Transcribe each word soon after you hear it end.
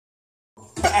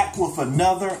back with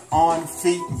another on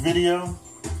feet video.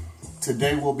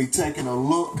 Today we'll be taking a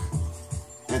look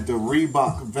at the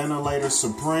Reebok Ventilator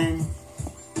Supreme.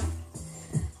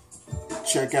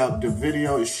 Check out the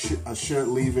video. I should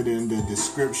leave it in the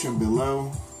description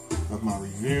below of my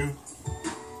review.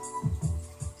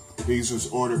 These was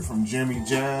ordered from Jimmy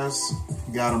Jazz.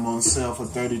 Got them on sale for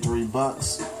 33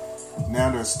 bucks. Now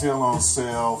they're still on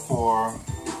sale for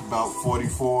about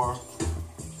 44.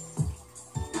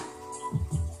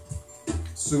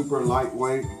 Super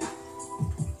lightweight.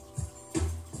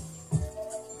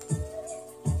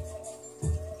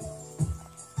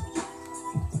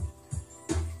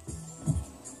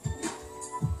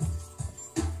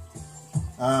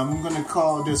 I'm going to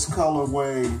call this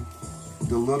colorway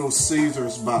the little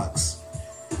Ceasars box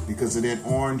because of that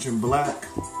orange and black.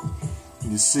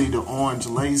 You see the orange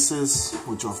laces,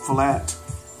 which are flat.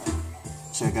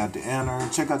 Check out the inner.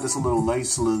 Check out this little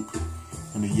lace loop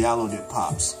and the yellow that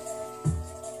pops.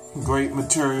 Great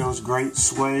materials, great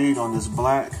suede on this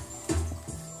black,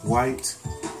 white.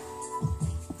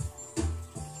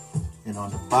 And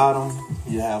on the bottom,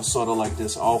 you have sort of like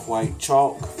this off-white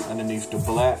chalk underneath the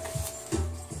black.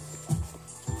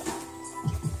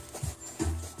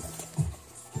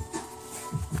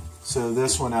 So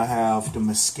this one I have the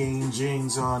Mesquite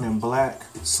jeans on in black,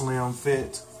 slim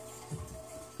fit.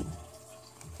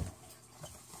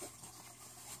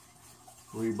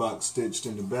 Reebok stitched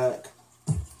in the back.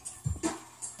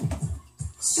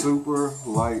 Super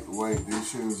lightweight. These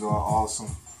shoes are awesome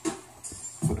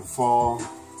for the fall.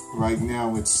 Right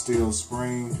now it's still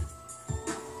spring.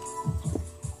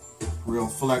 Real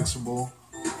flexible.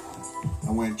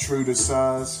 I went true to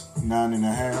size,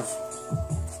 9.5.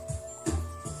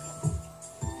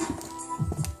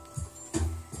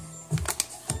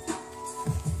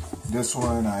 This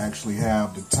one, I actually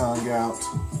have the tongue out.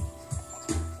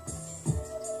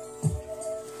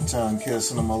 Tongue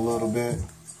kissing them a little bit.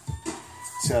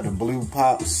 See how the blue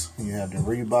pops. You have the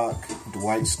Reebok, the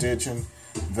white stitching,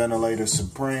 Ventilator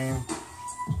Supreme.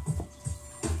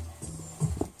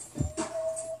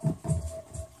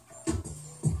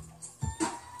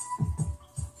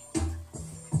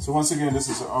 So once again, this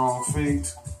is our own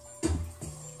feet.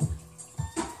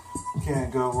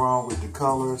 Can't go wrong with the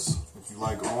colors. If you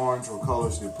like orange or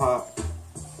colors that pop.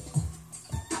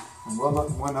 And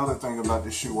one other thing about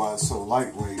this shoe, why it's so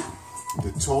lightweight,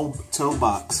 the toe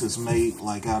box is made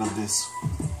like out of this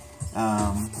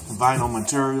vinyl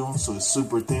material, so it's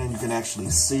super thin. You can actually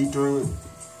see through it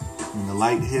when the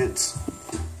light hits.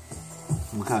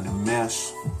 We kind of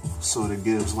mesh, so it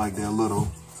gives like that little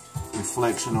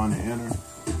reflection on the inner.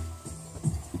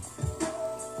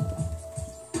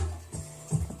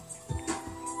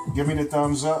 Give me the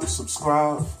thumbs up,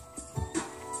 subscribe.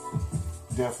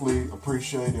 Definitely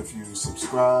appreciate if you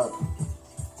subscribe.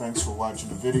 Thanks for watching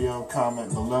the video.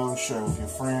 Comment below, share with your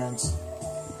friends.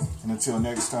 And until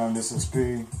next time, this is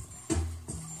P.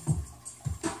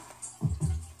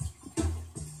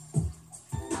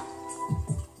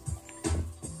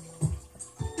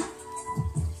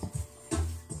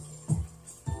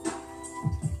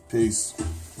 Peace.